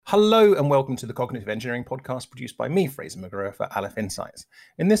Hello and welcome to the Cognitive Engineering Podcast produced by me, Fraser McGraw, for Aleph Insights.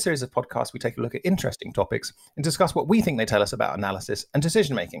 In this series of podcasts, we take a look at interesting topics and discuss what we think they tell us about analysis and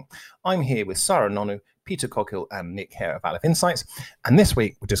decision making. I'm here with Sarah Nonu, Peter Coghill, and Nick Hare of Aleph Insights, and this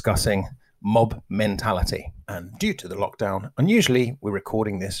week we're discussing mob mentality. And due to the lockdown, unusually, we're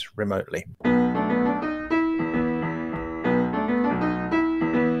recording this remotely.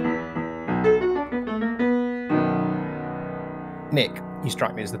 Nick, you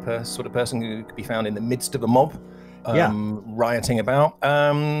strike me as the sort of person who could be found in the midst of a mob, rioting about.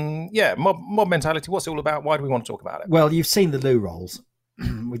 Mob mentality. What's it all about? Why do we want to talk about it? Well, you've seen the loo rolls.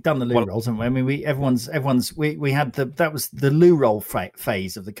 We've done the loo rolls, haven't we? I mean, we had that was the loo roll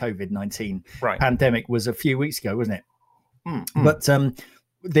phase of the COVID-19 pandemic was a few weeks ago, wasn't it? Mm-hmm. But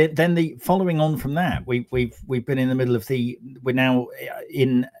then the following on from that, we've been in the middle of we're now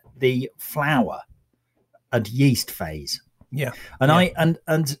in the flour and yeast phase. Yeah, and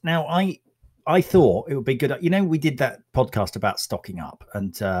now I thought it would be good. We did that podcast about stocking up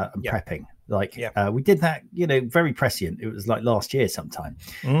and prepping. We did that. Very prescient. It was like last year sometime.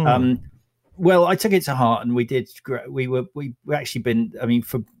 Well, I took it to heart, and we did. We actually been. I mean,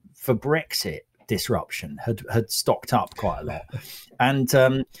 for Brexit disruption had stocked up quite a lot, and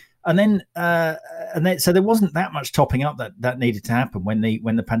then so there wasn't that much topping up that needed to happen when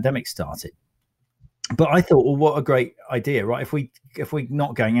the pandemic started. But I thought, well, what a great idea, right? If we're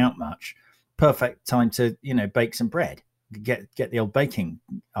not going out much, perfect time to bake some bread, get the old baking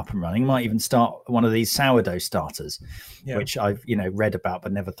up and running. Might even start one of these sourdough starters, which I've read about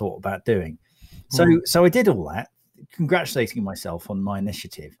but never thought about doing. So I did all that, congratulating myself on my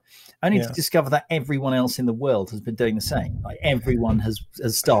initiative, only to discover that everyone else in the world has been doing the same. Like everyone has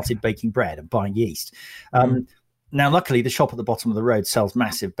started baking bread and buying yeast. Now, luckily, the shop at the bottom of the road sells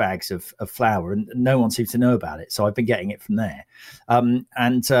massive bags of flour, and no one seems to know about it. So I've been getting it from there.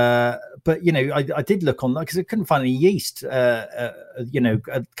 But I did look on because I couldn't find any yeast, a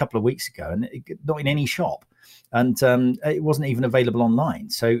couple of weeks ago, and not in any shop, and it wasn't even available online.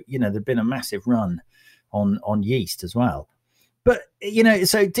 So there'd been a massive run on yeast as well. But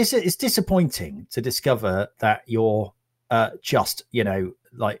so it's disappointing to discover that you're just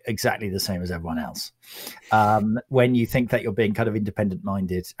like exactly the same as everyone else, when you think that you're being kind of independent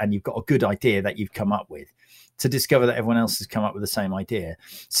minded and you've got a good idea that you've come up with, to discover that everyone else has come up with the same idea.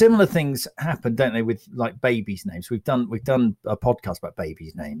 Similar things happen, don't they, with like babies' names? We've done a podcast about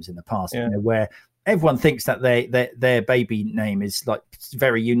babies' names in the past, where everyone thinks that their baby name is like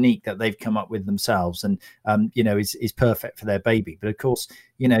very unique, that they've come up with themselves, and is perfect for their baby. But of course,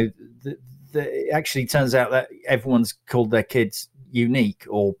 it actually turns out that everyone's called their kids Unique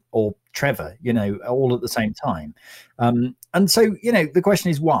or Trevor, all at the same time. And so, the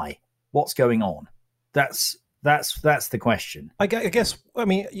question is why? What's going on? That's the question. I guess, I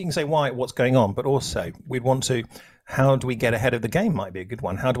mean, you can say why, what's going on, but also we'd want to, how do we get ahead of the game might be a good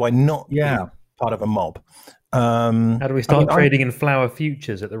one. How do I not be part of a mob? How do we start trading in flour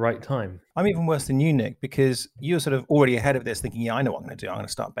futures at the right time? I'm even worse than you, Nick, because you're sort of already ahead of this thinking, I know what I'm going to do. I'm going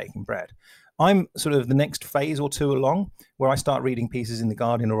to start baking bread. I'm sort of the next phase or two along, where I start reading pieces in The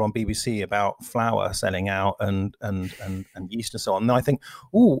Guardian or on BBC about flour selling out and yeast and so on. And I think,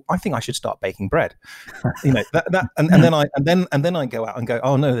 I think I should start baking bread. And then I go out and go,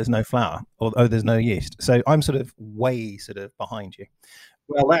 oh no, there's no flour, or there's no yeast. So I'm sort of way behind you.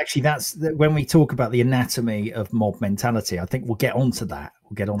 Well, actually, that's when we talk about the anatomy of mob mentality. I think we'll get onto that.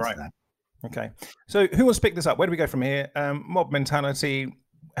 To that. Okay. So who wants to pick this up? Where do we go from here? Mob mentality.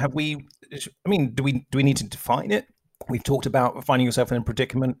 Do we need to define it? We've talked about finding yourself in a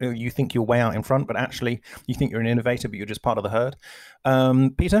predicament. You think you're way out in front, but actually you think you're an innovator, but you're just part of the herd.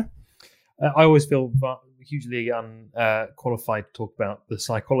 Peter? I always feel hugely unqualified to talk about the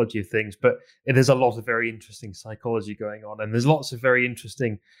psychology of things, but there's a lot of very interesting psychology going on, and there's lots of very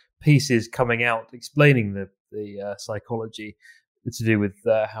interesting pieces coming out explaining the psychology to do with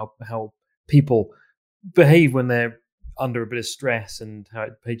how people behave when they're under a bit of stress and how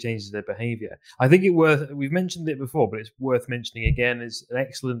it changes their behavior. I think we've mentioned it before, but it's worth mentioning again. Is an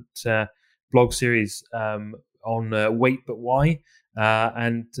excellent blog series on Wait But Why,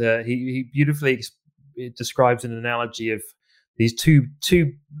 and he beautifully describes an analogy of these two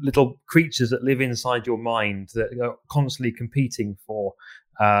little creatures that live inside your mind that are constantly competing for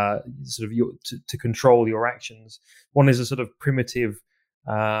to control your actions. One is a sort of primitive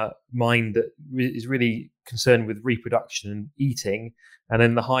mind that is really concerned with reproduction and eating, and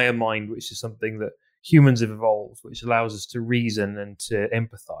then the higher mind, which is something that humans have evolved, which allows us to reason and to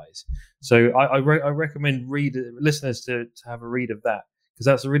empathize. So I recommend listeners to have a read of that, because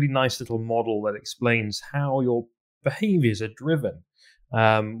that's a really nice little model that explains how your behaviors are driven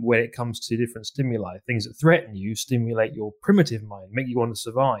when it comes to different stimuli. Things that threaten you stimulate your primitive mind, make you want to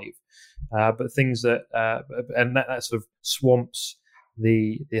survive. But things that and that sort of swamps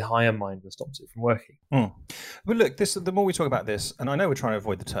the higher mind and stops it from working. But look, the more we talk about this, and I know we're trying to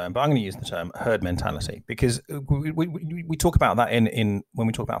avoid the term, but I'm going to use the term herd mentality, because we talk about that in when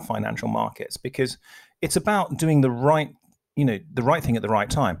we talk about financial markets, because it's about doing the right thing at the right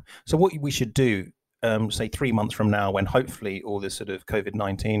time. So what we should do, say 3 months from now, when hopefully all this sort of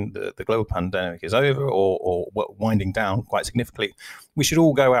COVID-19, the global pandemic is over or winding down quite significantly, we should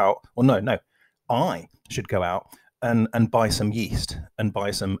all go out, I should go out and buy some yeast and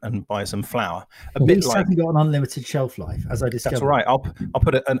buy some flour. Yeast hasn't got an unlimited shelf life, as I discovered. That's right. I'll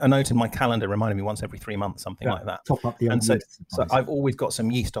put a note in my calendar reminding me once every 3 months, something like that. Top up the old yeast. So I've always got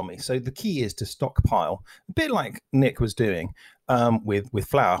some yeast on me. So the key is to stockpile, a bit like Nick was doing with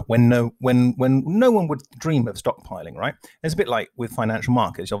flour, when no one would dream of stockpiling, right? It's a bit like with financial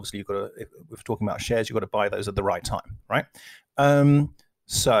markets. Obviously, if we're talking about shares, you've got to buy those at the right time, right?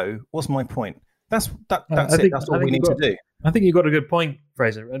 So what's my point? That's it. That's all we need to do. I think you've got a good point,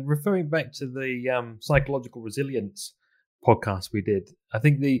 Fraser. And referring back to the psychological resilience podcast we did, I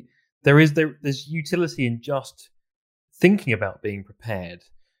think there's utility in just thinking about being prepared.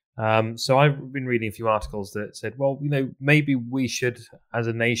 So I've been reading a few articles that said, well, maybe we should, as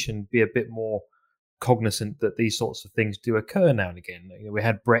a nation, be a bit more cognizant that these sorts of things do occur now and again. We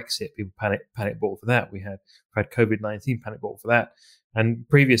had Brexit, people panic bought for that. We've had COVID-19, panic bought for that. And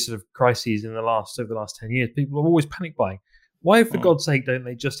previous sort of crises over the last 10 years, people are always panic buying. Why, for God's sake, don't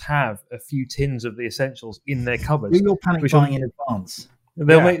they just have a few tins of the essentials in their cupboards? Do your panic buying in advance.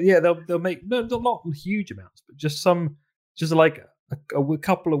 They'll make not huge amounts, but just like a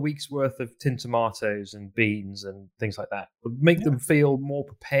couple of weeks worth of tin tomatoes and beans and things like that would make them feel more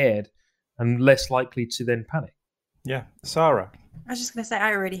prepared and less likely to then panic. Yeah, Sarah. I was just going to say,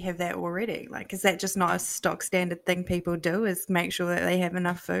 I already have that already. Like, is that just not a stock standard thing people do, is make sure that they have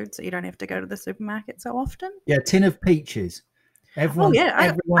enough food so you don't have to go to the supermarket so often? Yeah, tin of peaches. I got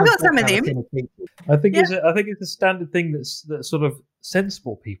some of them. I think it's a standard thing that sort of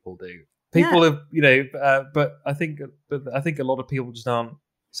sensible people do. People have, but I think a lot of people just aren't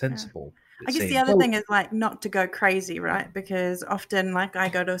sensible. I guess the other thing is like not to go crazy, right? Because often, like, I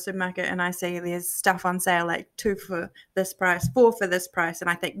go to a supermarket and I see there's stuff on sale, like 2 for this price, 4 for this price, and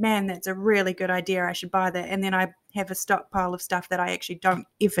I think, man, that's a really good idea. I should buy that. And then I have a stockpile of stuff that I actually don't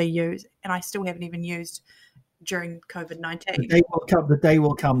ever use, and I still haven't even used during COVID-19. The day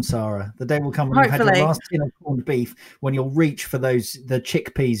will come, Sarah. The day will come when you've had your last tin of corned beef, when you'll reach for the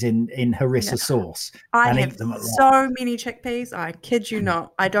chickpeas in harissa sauce. I have so many chickpeas. I kid you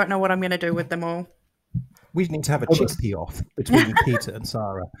not. I don't know what I'm going to do with them all. We need to have a chickpea off between Peter and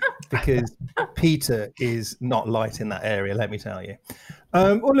Sarah, because Peter is not light in that area, let me tell you.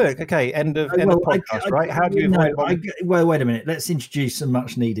 Well, look, okay, end of podcast, right? How do you avoid? Well, wait a minute. Let's introduce some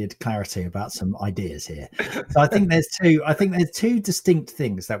much needed clarity about some ideas here. So I think there's two distinct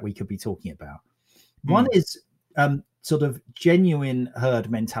things that we could be talking about. One is sort of genuine herd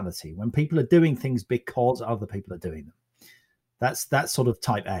mentality, when people are doing things because other people are doing them. That's sort of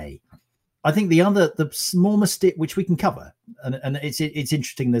type A. I think the small mistake, which we can cover, and it's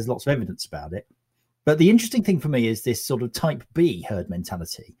interesting, there's lots of evidence about it. But the interesting thing for me is this sort of type B herd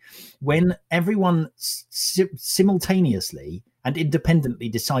mentality, when everyone simultaneously and independently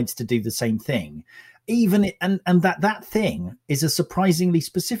decides to do the same thing, and that thing is a surprisingly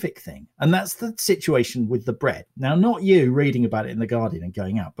specific thing. And that's the situation with the bread. Now, not you reading about it in The Guardian and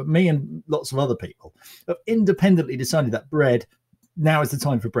going out, but me and lots of other people have independently decided that now is the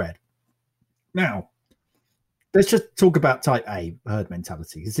time for bread. Now, let's just talk about type A herd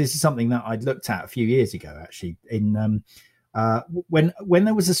mentality, because this is something that I'd looked at a few years ago, actually, in when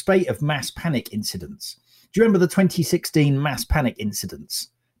there was a spate of mass panic incidents. Do you remember the 2016 mass panic incidents?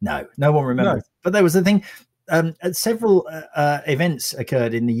 No one remembers. No. But there was a thing. Several events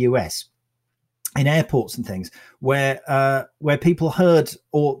occurred in the US, in airports and things, where people heard,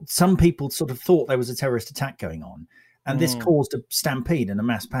 or some people sort of thought there was a terrorist attack going on, and this caused a stampede and a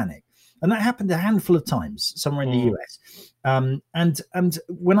mass panic. And that happened a handful of times somewhere in the US. And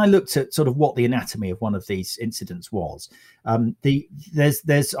when I looked at sort of what the anatomy of one of these incidents was,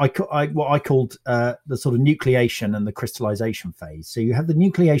 there's what I called the sort of nucleation and the crystallization phase. So you have the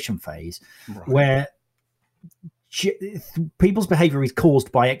nucleation phase, right, where people's behavior is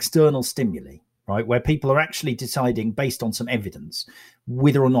caused by external stimuli, right? Where people are actually deciding based on some evidence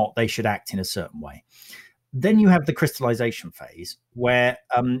whether or not they should act in a certain way. Then you have the crystallization phase, where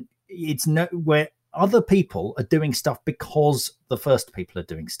where other people are doing stuff because the first people are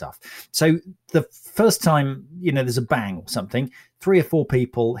doing stuff. So the first time, there's a bang or something, 3 or 4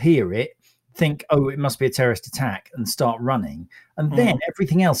 people hear it, think, oh, it must be a terrorist attack, and start running. And then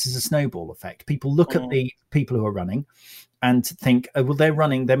everything else is a snowball effect. People look at the people who are running and think, oh, well, they're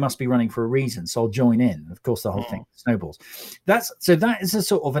running, they must be running for a reason, so I'll join in. Of course, the whole thing snowballs. That is a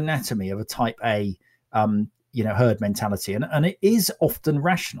sort of anatomy of a type A, herd mentality. And it is often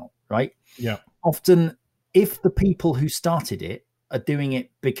rational, right? Yeah. Often, if the people who started it are doing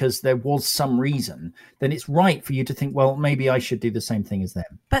it because there was some reason, then it's right for you to think, well, maybe I should do the same thing as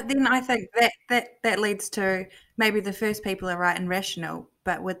them. But then I think that leads to maybe the first people are right and rational,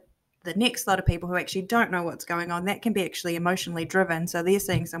 but with the next lot of people who actually don't know what's going on, that can be actually emotionally driven. So they're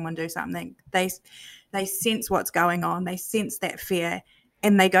seeing someone do something, they sense what's going on, they sense that fear,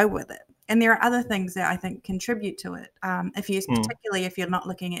 and they go with it. And there are other things that I think contribute to it. Particularly if you're not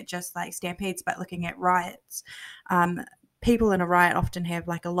looking at just like stampedes, but looking at riots. People in a riot often have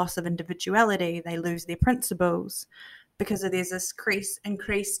like a loss of individuality. They lose their principles because there's this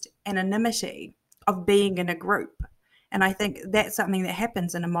increased anonymity of being in a group. And I think that's something that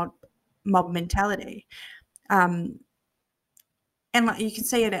happens in a mob mentality. And like you can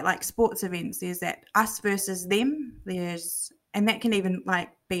see it at like sports events. There's that us versus them. And that can even like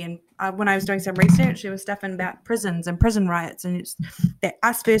be in, when I was doing some research, there was stuff about prisons and prison riots, and it's that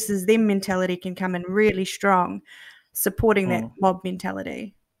us versus them mentality can come in really strong, supporting that mob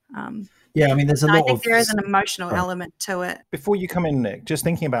mentality. Yeah, I mean, there's a lot of... I think there is an emotional element to it. Before you come in, Nick, just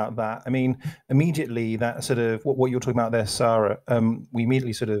thinking about that, I mean, immediately that sort of, what you're talking about there, Sarah, we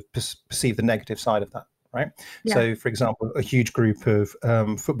immediately sort of perceive the negative side of that, right? Yeah. So, for example, a huge group of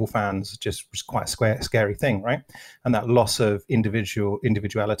football fans just was quite a scary thing, right? And that loss of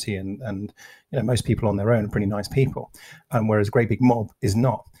individuality and most people on their own are pretty nice people, whereas a great big mob is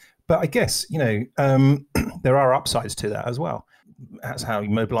not. But I guess, there are upsides to that as well. That's how you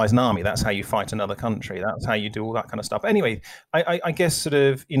mobilize an army. That's how you fight another country. That's how you do all that kind of stuff. Anyway, I guess sort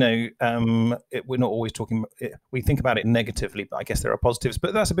of, we're not always talking, we think about it negatively, but I guess there are positives.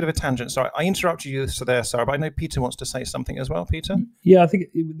 But that's a bit of a tangent. Sorry, I interrupted you there, Sarah, but I know Peter wants to say something as well. Peter? Yeah, I think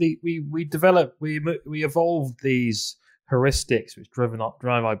we evolved these heuristics which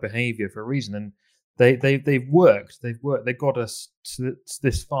drive our behavior for a reason. And they've worked. They've got us to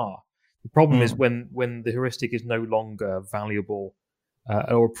this far. The problem is when the heuristic is no longer valuable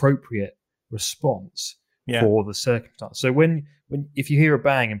or appropriate response for the circumstance. So if you hear a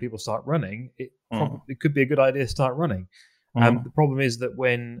bang and people start running, it could be a good idea to start running. The problem is that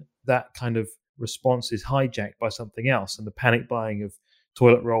when that kind of response is hijacked by something else, and the panic buying of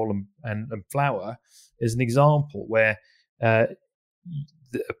toilet roll and flour is an example where a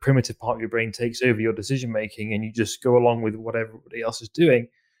primitive part of your brain takes over your decision making, and you just go along with what everybody else is doing,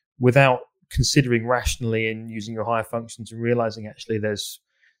 without considering rationally and using your higher functions and realizing actually there's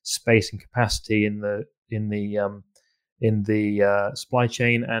space and capacity in the supply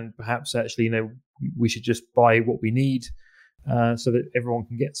chain, and perhaps actually we should just buy what we need so that everyone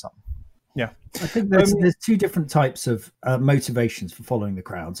can get some. Yeah, I think there's 2 different types of motivations for following the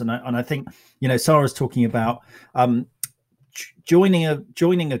crowds, and I think Sarah's talking about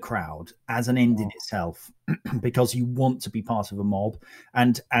joining a crowd as an end in itself because you want to be part of a mob,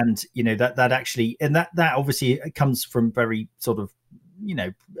 and that actually, and that obviously comes from very sort of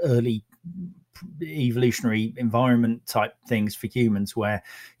early evolutionary environment type things for humans, where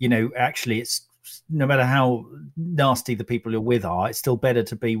actually it's, no matter how nasty the people you're with are, it's still better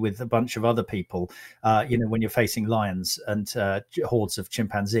to be with a bunch of other people when you're facing lions and hordes of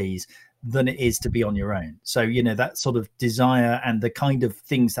chimpanzees than it is to be on your own. So, that sort of desire and the kind of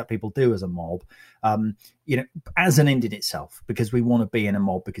things that people do as a mob, as an end in itself, because we want to be in a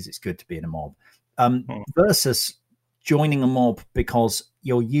mob because it's good to be in a mob, versus joining a mob because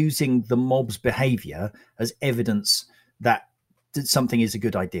you're using the mob's behavior as evidence that something is a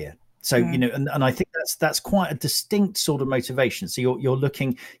good idea. So, and I think that's quite a distinct sort of motivation. So you're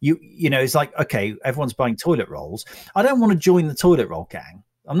looking, it's like, okay, everyone's buying toilet rolls. I don't want to join the toilet roll gang.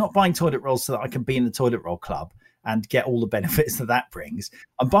 I'm not buying toilet rolls so that I can be in the toilet roll club and get all the benefits that brings.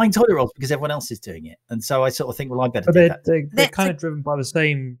 I'm buying toilet rolls because everyone else is doing it. And so I sort of think, well, I better do that. They're kind of driven by the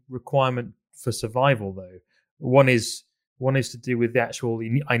same requirement for survival, though. One is to do with the actual,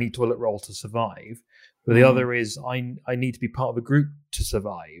 I need toilet roll to survive. But the other is, I need to be part of a group to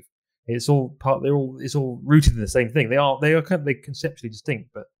survive. It's all it's all rooted in the same thing. They're conceptually distinct,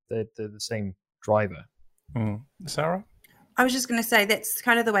 but they're the same driver. Sarah? I was just going to say that's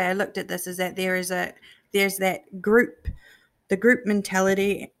kind of the way I looked at this, is that there's that group, the group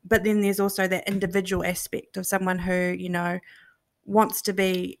mentality, but then there's also that individual aspect of someone who, wants to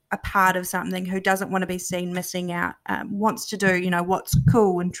be a part of something, who doesn't want to be seen missing out, wants to do, what's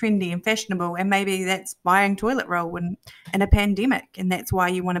cool and trendy and fashionable. And maybe that's buying toilet roll in a pandemic, and that's why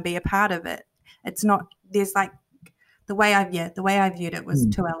you want to be a part of it. It's not, there's like, the way I viewed it was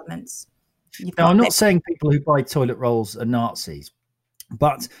two elements. Now, I'm not saying people who buy toilet rolls are Nazis,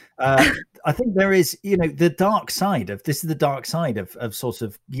 but I think there is, the dark side of this is the dark side of sort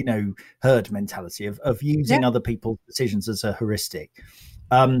of, herd mentality of using other people's decisions as a heuristic.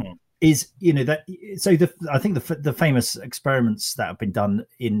 Is that so? I think the famous experiments that have been done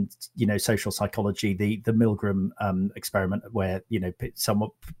in social psychology, the Milgram experiment, where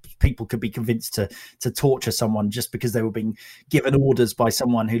people could be convinced to torture someone just because they were being given orders by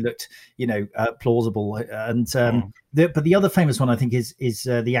someone who looked plausible, and but the other famous one I think is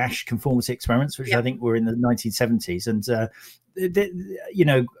the Asch conformity experiments, which I think were in the 1970s, and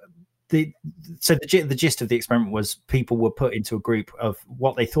the gist of the experiment was people were put into a group of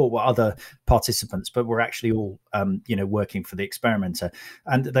what they thought were other participants, but were actually all, working for the experimenter,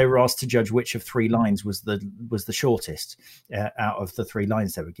 and they were asked to judge which of three lines was the shortest out of the three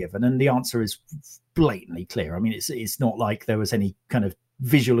lines they were given, and the answer is blatantly clear. I mean, it's not like there was any kind of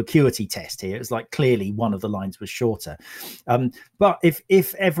visual acuity test here. It's like clearly one of the lines was shorter, but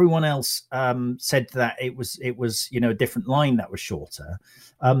if everyone else said that it was a different line that was shorter,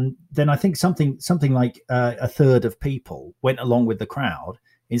 then I think something like a third of people went along with the crowd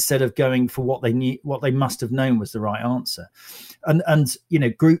instead of going for what they must have known was the right answer. And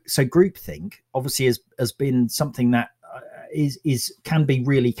groupthink obviously has been something that can be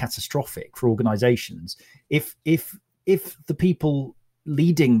really catastrophic for organizations if the people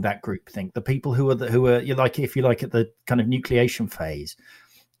leading that groupthink, the people who are if you like at the kind of nucleation phase,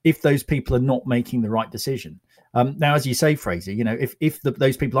 if those people are not making the right decision. Now, as you say, Fraser, if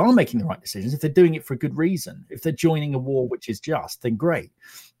those people are making the right decisions, if they're doing it for a good reason, if they're joining a war which is just, then great.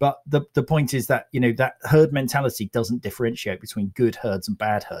 But the point is that that herd mentality doesn't differentiate between good herds and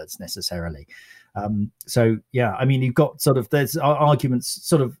bad herds necessarily. So yeah, I mean, you've got there's arguments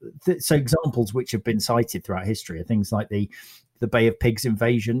so examples which have been cited throughout history are things like the Bay of Pigs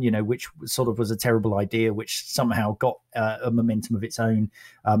invasion, which sort of was a terrible idea, which somehow got a momentum of its own.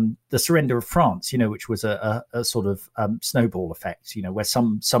 The surrender of France, which was a sort of snowball effect, where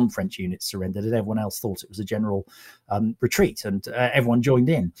some French units surrendered and everyone else thought it was a general retreat, and everyone joined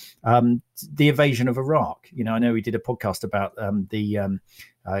in. The invasion of Iraq, I know we did a podcast about the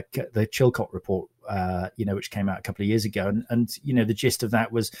Chilcot report, which came out a couple of years ago, and the gist of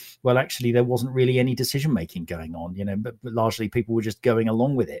that was, well, actually there wasn't really any decision making going on, but largely people were just going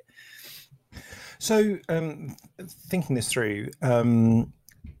along with it. So thinking this through,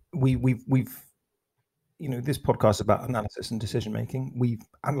 we've this podcast is about analysis and decision making. We've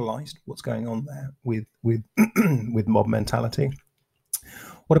analysed what's going on there with with mob mentality.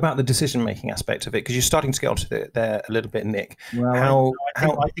 What about the decision-making aspect of it? Because you're starting to get onto there a little bit, Nick. Well,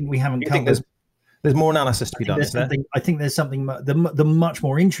 I think we haven't covered. There's more analysis to be done. I think there's something the much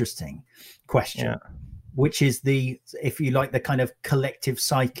more interesting question, which is if you like, the kind of collective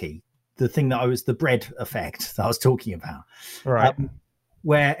psyche, the thing the bread effect that I was talking about, right?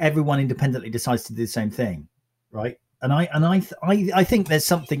 Where everyone independently decides to do the same thing, right? And I think there's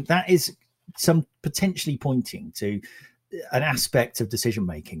something that is some potentially pointing to an aspect of decision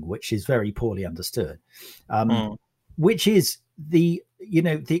making which is very poorly understood, which is the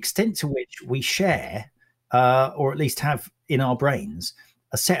extent to which we share or at least have in our brains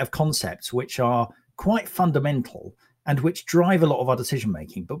a set of concepts which are quite fundamental and which drive a lot of our decision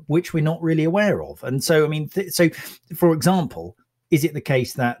making, but which we're not really aware of. And so, I mean, so for example, is it the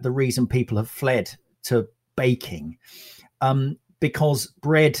case that the reason people have fled to baking because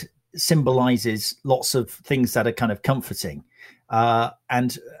bread symbolizes lots of things that are kind of comforting,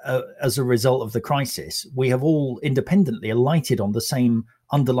 and as a result of the crisis, we have all independently alighted on the same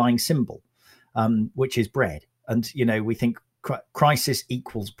underlying symbol, which is bread, and we think crisis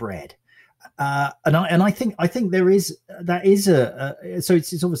equals bread, and I think there is so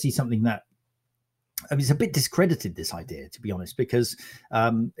it's obviously something that, I mean, it's a bit discredited, this idea, to be honest, because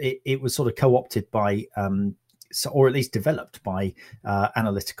it was sort of co-opted by or at least developed by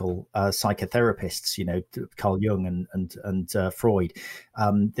analytical psychotherapists, Carl Jung and Freud,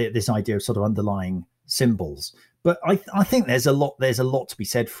 this idea of sort of underlying symbols. But I think there's a lot to be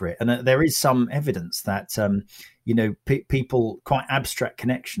said for it, and there is some evidence that people, quite abstract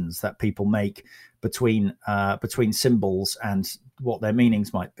connections that people make between symbols and what their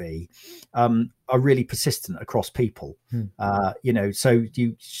meanings might be, are really persistent across people. So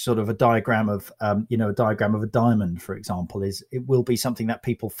you sort of a diagram of a diamond, for example, it will be something that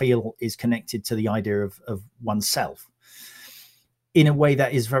people feel is connected to the idea of oneself. in a way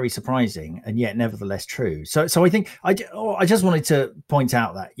that is very surprising and yet nevertheless true. So I think I just wanted to point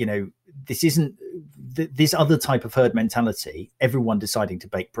out that, you know, this isn't this other type of herd mentality, everyone deciding to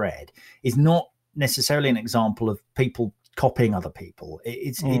bake bread, is not necessarily an example of people copying other people.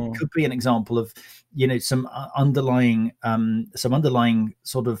 It could be an example of, you know, some underlying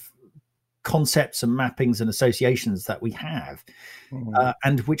sort of concepts and mappings and associations that we have,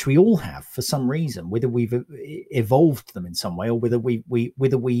 and which we all have for some reason, whether we've evolved them in some way or whether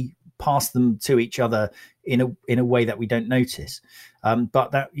we pass them to each other in a way that we don't notice.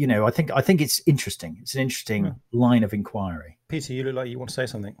 But that, you know, I think it's interesting. It's an interesting line of inquiry. Peter, you look like you want to say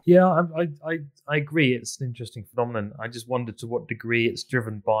something. Yeah, I agree. It's an interesting phenomenon. I just wondered to what degree it's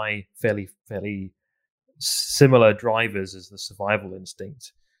driven by fairly similar drivers as the survival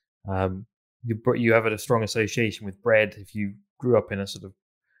instinct. You have a strong association with bread if you grew up in a sort of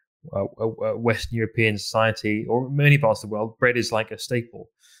Western European society, or many parts of the world. Bread is like a staple,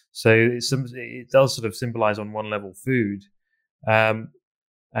 so it does sort of symbolize on one level food, and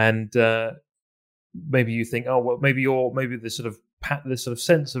maybe you think, oh well, maybe the sort of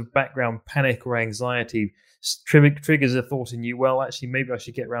sense of background panic or anxiety triggers a thought in you. Well, actually, maybe I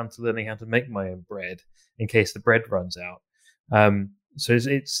should get around to learning how to make my own bread in case the bread runs out. So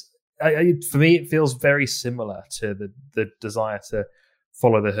for me, it feels very similar to the desire to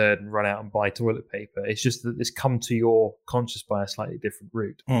follow the herd and run out and buy toilet paper. It's just that it's come to your conscious by a slightly different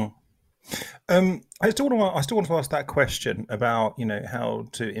route. I still want to ask that question about, you know, how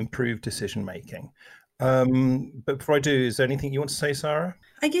to improve decision making. But before I do, is there anything you want to say, Sarah?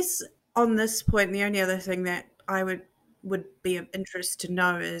 I guess on this point, the only other thing that I would be of interest to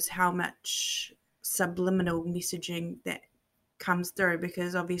know is how much subliminal messaging that comes through,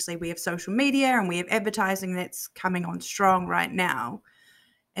 because obviously we have social media and we have advertising that's coming on strong right now,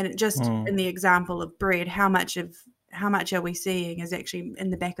 and it just in the example of bread, how much are we seeing is actually in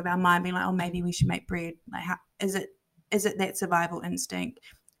the back of our mind being like, oh, maybe we should make bread. Like, how is it that survival instinct?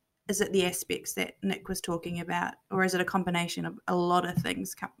 Is it the aspects that Nick was talking about, or is it a combination of a lot of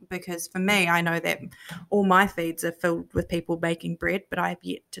things? Because for me, I know that all my feeds are filled with people baking bread, but I've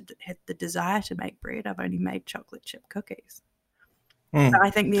yet to have the desire to make bread. I've only made chocolate chip cookies. So I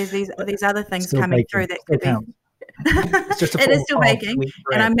think there's these other things still coming baking. Through that could be. It is still baking,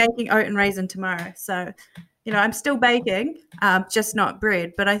 and I'm making oat and raisin tomorrow. So, you know, I'm still baking, just not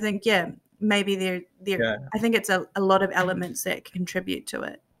bread. But I think, maybe there. I think it's a lot of elements that contribute to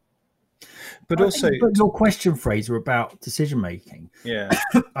it. But your question, Fraser, about decision making. Yeah,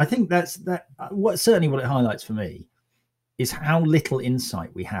 I think that's what it highlights for me is how little insight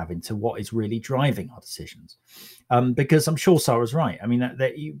we have into what is really driving our decisions. Because I'm sure Sarah's right. I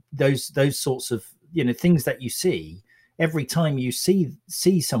mean, those sorts of, you know, things that you see every time you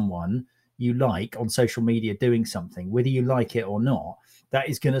see someone you like on social media doing something, whether you like it or not, that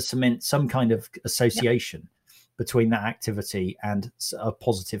is going to cement some kind of association between that activity and a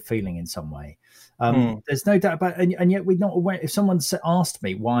positive feeling in some way. There's no doubt about it. And yet we're not aware. If someone asked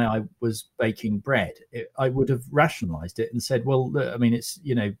me why I was baking bread, I would have rationalized it and said, well, I mean, it's,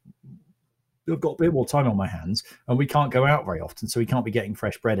 you know, I've got a bit more time on my hands and we can't go out very often, so we can't be getting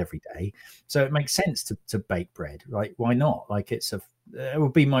fresh bread every day. So it makes sense to bake bread, right? Why not? Like, it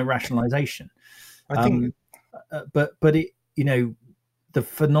would be my rationalization. I think, but it, you know, the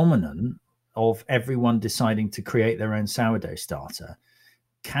phenomenon of everyone deciding to create their own sourdough starter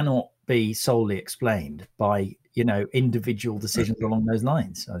cannot be solely explained by, you know, individual decisions along those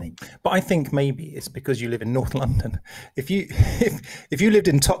lines, I think. But I think maybe it's because you live in North London. If you lived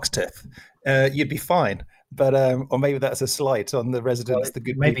in Toxteth, you'd be fine. But or maybe that's a slight on the residents, the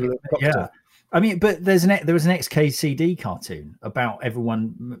good people of Toxteth. Yeah. I mean, but there was an XKCD cartoon about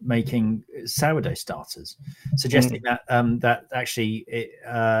everyone making sourdough starters, suggesting that that actually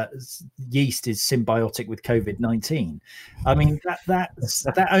yeast is symbiotic with COVID-19. I mean,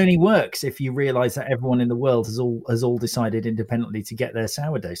 that only works if you realise that everyone in the world has all decided independently to get their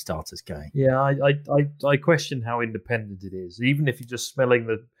sourdough starters going. Yeah, I question how independent it is. Even if you're just smelling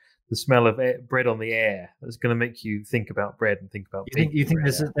the smell of bread on the air, that's going to make you think about bread and think about. You think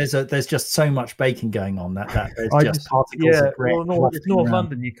there's just so much baking going on that there's just particles of bread. Well, it's North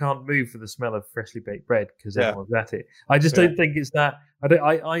London. You can't move for the smell of freshly baked bread because everyone's at it. I just don't think it's that.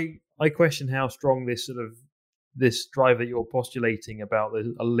 I question how strong this drive that you're postulating about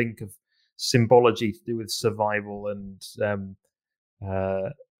a link of symbology to do with survival and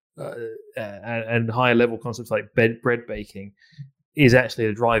higher level concepts like bread baking is actually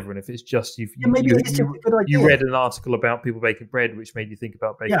a driver. And if it's just you read an article about people baking bread which made you think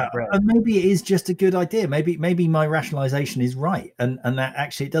about baking bread, and maybe it is just a good idea. Maybe my rationalization is right, and that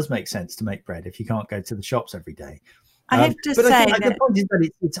actually it does make sense to make bread if you can't go to the shops every day. I have to say that the point is that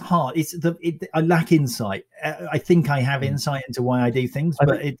it's hard. I lack insight. I think I have insight into why I do things,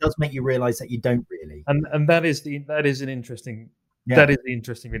 but it does make you realise that you don't really. And that is an interesting. Yeah. That is the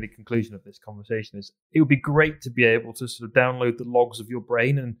interesting really conclusion of this conversation. Is it would be great to be able to sort of download the logs of your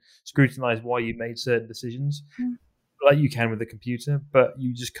brain and scrutinize why you made certain decisions, like you can with a computer, but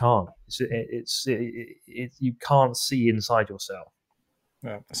you just can't. You can't see inside yourself.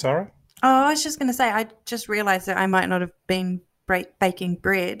 Sarah? Oh, I was just going to say, I just realised that I might not have been baking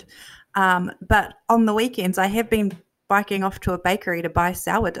bread, but on the weekends I have been biking off to a bakery to buy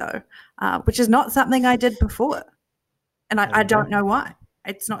sourdough, which is not something I did before, and I don't know why.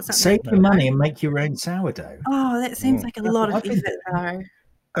 It's not something. Save your money and make your own sourdough. Oh, that seems like a lot of effort,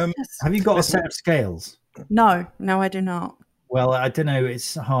 though. Have you got a set of scales? No, I do not. Well, I don't know.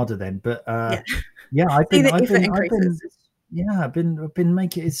 It's harder then, but I've been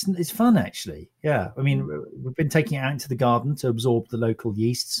making it's fun actually. Yeah, I mean, we've been taking it out into the garden to absorb the local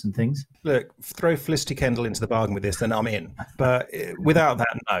yeasts and things. Look, throw Felicity Kendall into the bargain with this, then I'm in. But without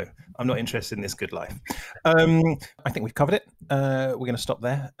that, no, I'm not interested in this good life. I think we've covered it. We're going to stop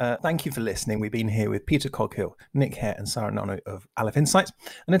there. Thank you for listening. We've been here with Peter Coghill, Nick Hare, and Sarah Nono of Aleph Insights.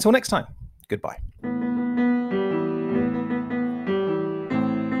 And until next time, goodbye.